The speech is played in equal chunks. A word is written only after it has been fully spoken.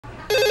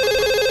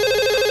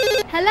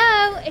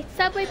Hello, it's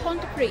Subway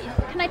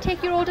Pontypridd. Can I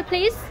take your order,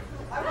 please?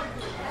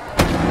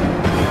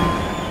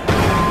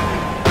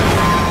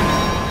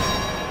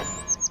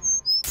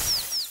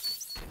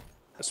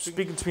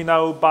 Speaking to me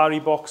now, Barry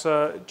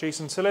boxer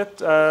Jason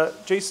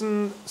SILLETT.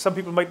 Jason, some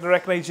people might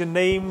recognise your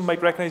name,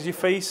 might recognise your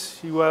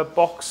face. You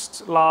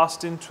boxed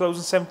last in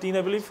 2017,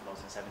 I believe.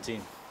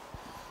 2017.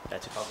 Yeah,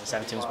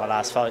 2017 was my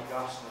last fight.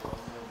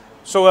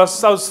 So that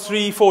was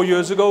 3-4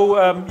 years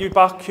ago. You're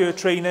back here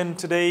training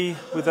today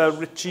with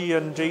Richie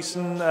and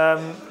Jason.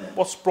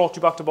 What's brought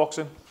you back to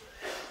boxing?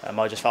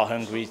 I just felt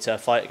hungry to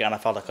fight again. I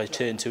felt like I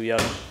turned too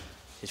young.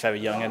 He's very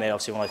young, and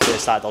obviously when I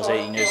first started I was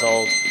 18 years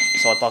old,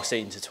 so I boxed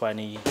 18 to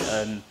 20,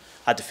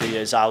 had a few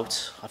years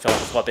out. I feel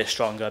like I've got a bit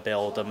stronger, a bit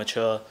older,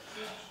 mature.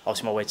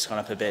 Obviously my weight's gone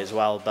up a bit as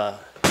well,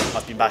 but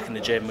I've been back in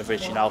the gym with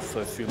Richie now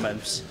for a few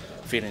months,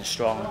 feeling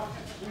strong,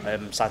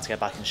 starting to get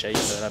back in shape,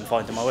 and I'm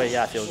finding my way.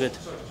 Yeah, I feel good.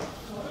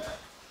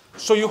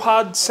 So you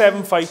had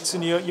 7 fights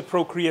in your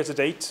pro career to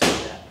date,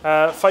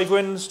 5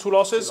 wins, 2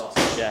 losses?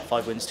 Yeah,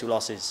 5 wins, 2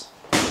 losses.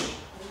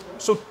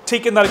 So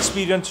taking that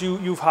experience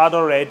you've had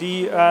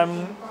already,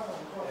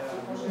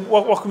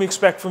 what can we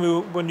expect from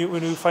you when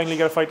you finally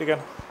get a fight again?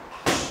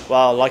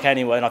 Well, like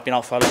anyone, I've been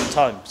out for a long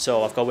time,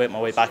 so I've got to work my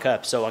way back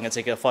up. So I'm going to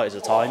take it a fight at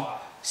a time,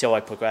 see how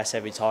I progress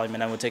every time,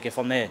 and then we'll take it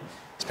from there.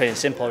 It's pretty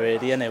simple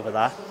really, isn't it, with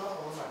that?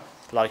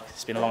 Like,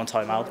 it's been a long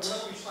time out.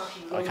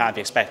 I can't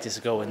be expected to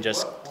go and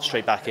just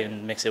straight back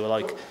in, mix it with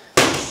like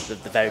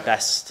the very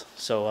best.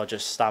 So I'll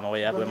just start my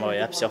way up, work my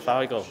way up, see how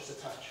far I go.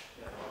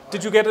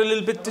 Did you get a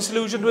little bit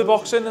disillusioned with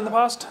boxing in the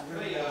past?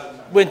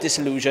 Weren't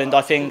disillusioned.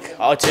 I think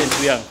I turned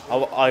too young.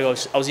 I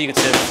was eager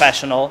to be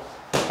professional.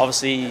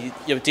 Obviously,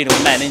 you're dealing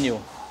with men, in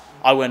you.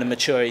 I weren't a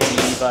mature 18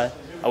 either.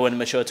 I weren't a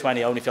mature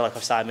 20. I only feel like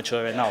I've started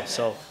maturing now.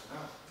 So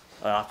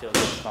I feel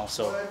good now.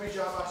 So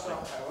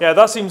yeah,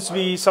 that seems to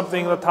be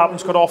something that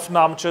happens quite often.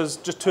 Amateurs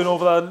just turn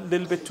over a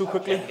little bit too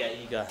quickly. They get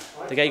eager.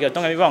 They get eager.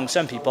 Don't get me wrong.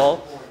 Some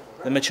people,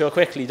 they mature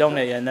quickly, don't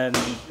they? And then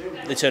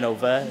they turn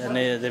over and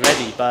they're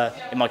ready. But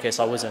in my case,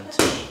 I wasn't.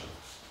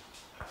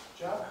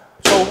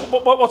 So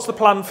what's the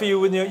plan for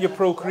you in your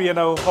pro career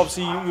now?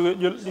 Obviously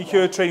you're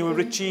here training with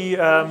Richie, you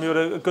had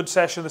a good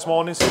session this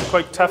morning, so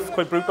quite tough,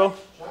 quite brutal.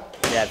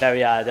 Yeah,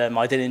 very hard.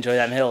 I didn't enjoy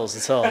them hills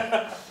at all.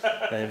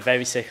 They're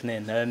very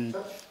sickening.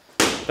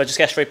 But just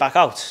get straight back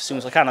out as soon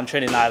as I can. I'm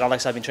training hard. Like I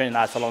said, I've been training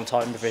hard for a long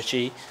time with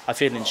Richie. I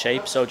feel in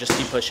shape, so just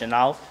keep pushing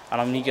now,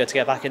 and I'm eager to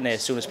get back in there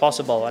as soon as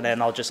possible. And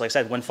then I'll just, like I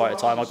said, 1 fight at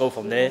a time. I'll go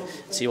from there,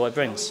 see what it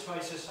brings.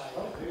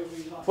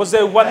 Was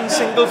there one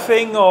single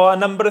thing or a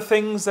number of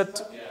things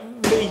that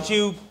made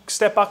you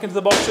step back into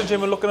the boxing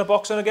gym and looking at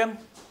boxing again?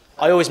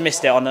 I always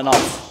missed it on and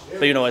off,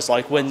 but you know, it's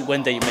like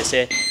one day you miss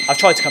it. I've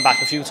tried to come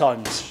back a few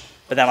times,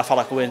 but then I felt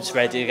like I weren't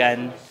ready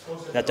again.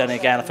 And I've done it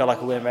again, I felt like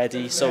I weren't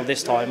ready. So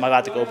this time I've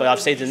had to go, but I've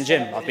stayed in the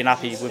gym. I've been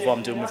happy with what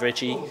I'm doing with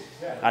Richie,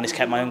 and it's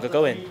kept my hunger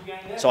going.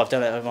 So I've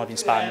done it, I've been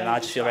sparring, and I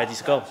just feel ready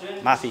to go.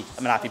 I'm happy,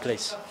 I'm in a happy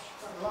place.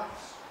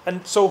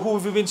 And so who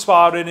have you been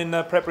sparring in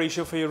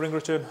preparation for your ring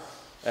return?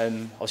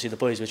 Obviously the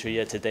boys which were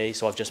here today,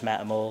 so I've just met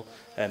them all.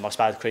 I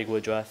sparred Craig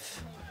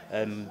Woodruff,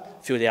 a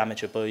few of the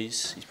amateur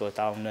boys he's brought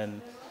down,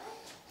 and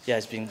yeah,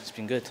 it's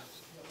been good.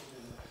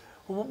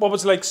 What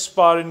was it like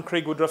sparring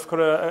Craig Woodruff?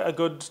 Got a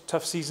good,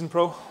 tough season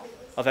pro?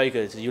 Oh, very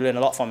good. You learn a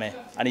lot from it,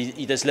 and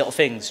he does little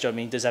things. Do you know what I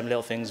mean? He does them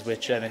little things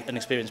which an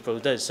experienced pro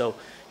does. So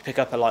you pick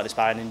up a lot of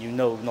sparring, and you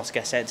know not to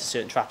get sent into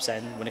certain traps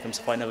then when it comes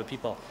to fighting other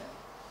people.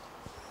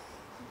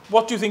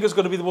 What do you think is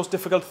going to be the most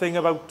difficult thing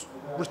about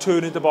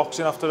returning to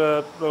boxing after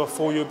a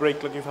 4-year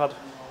break like you've had?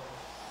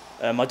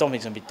 I don't think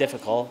it's going to be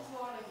difficult,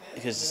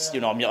 because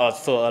you know I've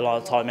fought a lot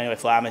of time anyway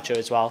for amateur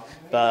as well,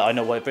 but I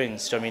know what it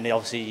brings. Do you know what I mean?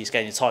 Obviously he's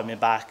getting your timing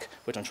back,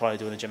 which I'm trying to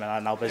do in the gym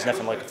now, but it's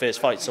nothing like a first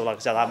fight. So like I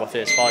said, I have my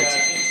first fight,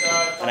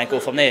 and then go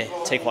from there,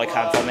 take what I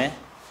can from it,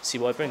 see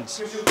what it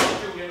brings.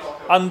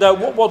 And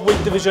what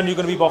weight division are you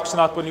going to be boxing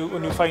at when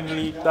you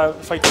finally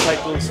fight the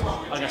titles?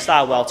 I'm going to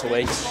start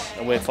welterweight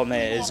and work from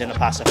there. As in the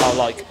past, I felt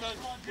like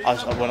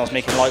when I was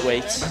making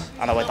lightweight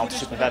and I went down to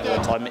super featherweight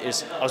one time,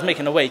 I was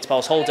making the weight, but I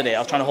was holding it. I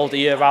was trying to hold the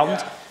year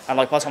round, and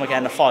like by the time I get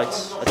in the fight,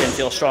 I didn't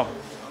feel strong.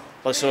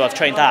 Like, so I've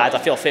trained hard. I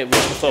feel fit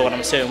weeks before when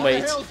I'm a certain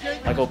weight.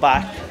 I go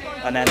back,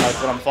 and then like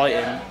when I'm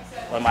fighting,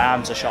 when my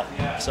arms are shot.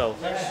 So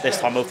this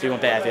time hopefully I'm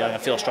a bit heavier, and I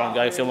feel stronger.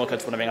 I feel more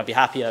comfortable in the ring. I'll be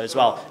happier as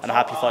well, and a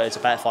happy fighter is a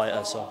better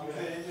fighter. So.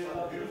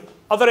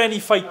 Are there any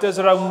fighters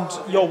around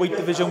your weight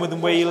division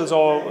within Wales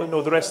or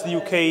the rest of the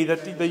UK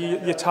that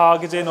you're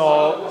targeting,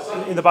 or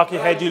in the back of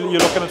your head you're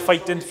looking at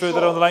fighting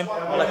further down the line?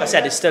 Well, like I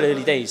said, it's still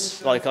early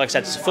days. Like I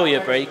said, it's a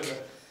 4-year break.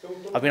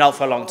 I've been out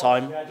for a long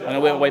time. I'm going to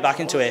work my way back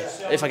into it.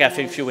 If I get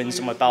a few wins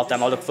on my belt,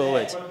 then I'll look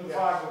forward. Do you know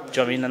what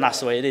I mean? And that's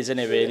the way it is, isn't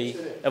it, really?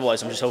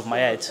 Otherwise, I'm just over my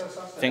head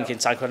thinking,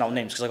 I'm calling out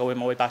names, because I've got to work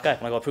my way back up,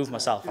 and I've got to prove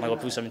myself, and I've got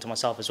to prove something to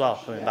myself as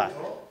well, coming back.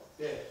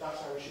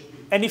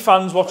 Any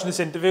fans watching this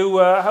interview,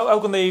 how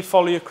can they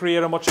follow your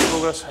career and watch your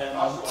progress?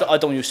 I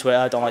don't use Twitter,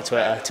 I don't like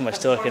Twitter, too much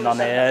talking on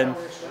there.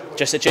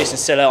 Just at Jason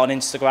SILLETT on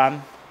Instagram,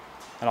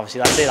 and obviously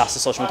that's it, that's the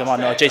social media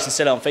man. Jason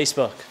SILLETT on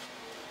Facebook.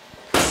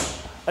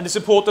 And it's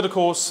important, of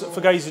course,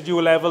 for guys at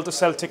your level to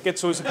sell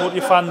tickets, so it's important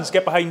your fans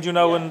get behind you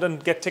now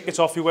and get tickets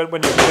off you when you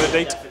get a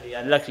date. Definitely.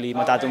 And luckily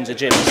my dad owns a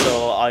gym,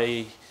 so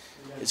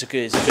it's a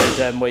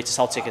good way to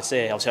sell tickets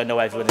there. Obviously I know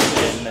everyone in the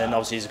gym, and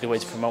obviously it's a good way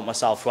to promote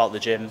myself throughout the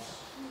gym,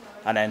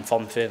 and then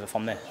further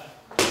from there.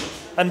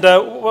 And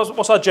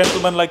what's our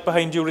gentleman like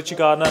behind you, Richie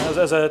Gardner,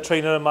 as a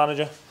trainer and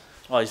manager?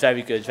 Oh, he's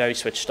very good, very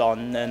switched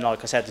on, and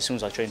like I said, as soon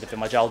as I trained with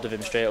him, I gelled with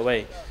him straight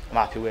away. I'm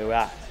happy where we're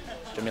at.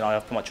 Do you know what I mean?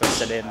 I've put my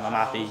trust in him, I'm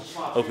happy,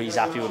 hopefully he's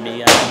happy with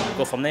me, and we'll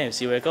go from there and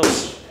see where it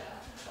goes.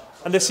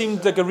 And there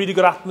seemed like a really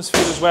good atmosphere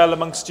as well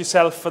amongst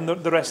yourself and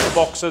the rest of the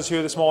boxers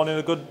here this morning,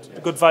 a good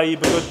vibe,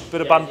 a good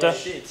bit of banter.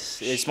 Yeah,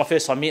 it's my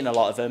first time meeting a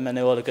lot of them, and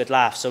they all had a good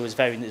laugh, so it's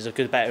a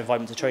good, better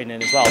environment to train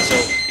in as well.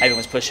 So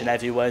everyone's pushing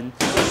everyone,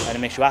 and it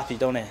makes you happy,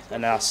 don't it?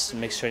 And that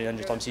makes training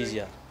 100 times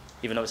easier,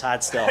 even though it's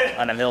hard still,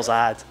 and the hills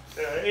are hard.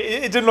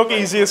 It didn't look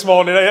easy this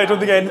morning. I don't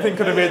think anything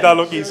could have made that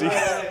look easy.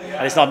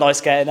 And it's not nice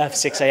getting up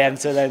 6 AM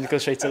to then go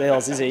straight to the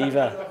hills, is it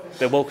either?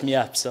 They woke me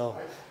up, so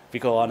we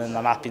go on, and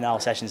I'm happy now,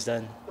 session's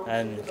done,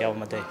 and get on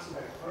with my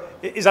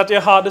day. Is that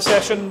your hardest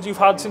session you've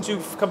had since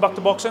you've come back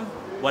to boxing?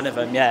 One of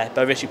them, yeah,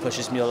 but Richie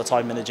pushes me all the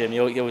time in the gym. He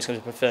always comes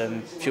to perform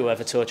a few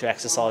other torture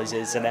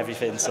exercises and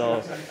everything,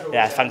 so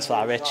yeah, thanks for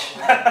that, Rich.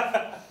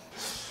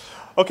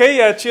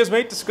 Okay, cheers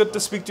mate, it's good to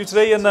speak to you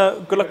today, and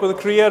good luck with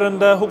the career,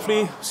 and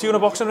hopefully see you in a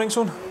boxing ring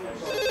soon.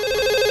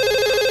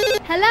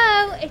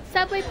 Hello, it's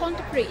Subway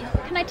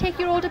Pontypridd. Can I take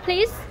your order,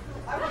 please?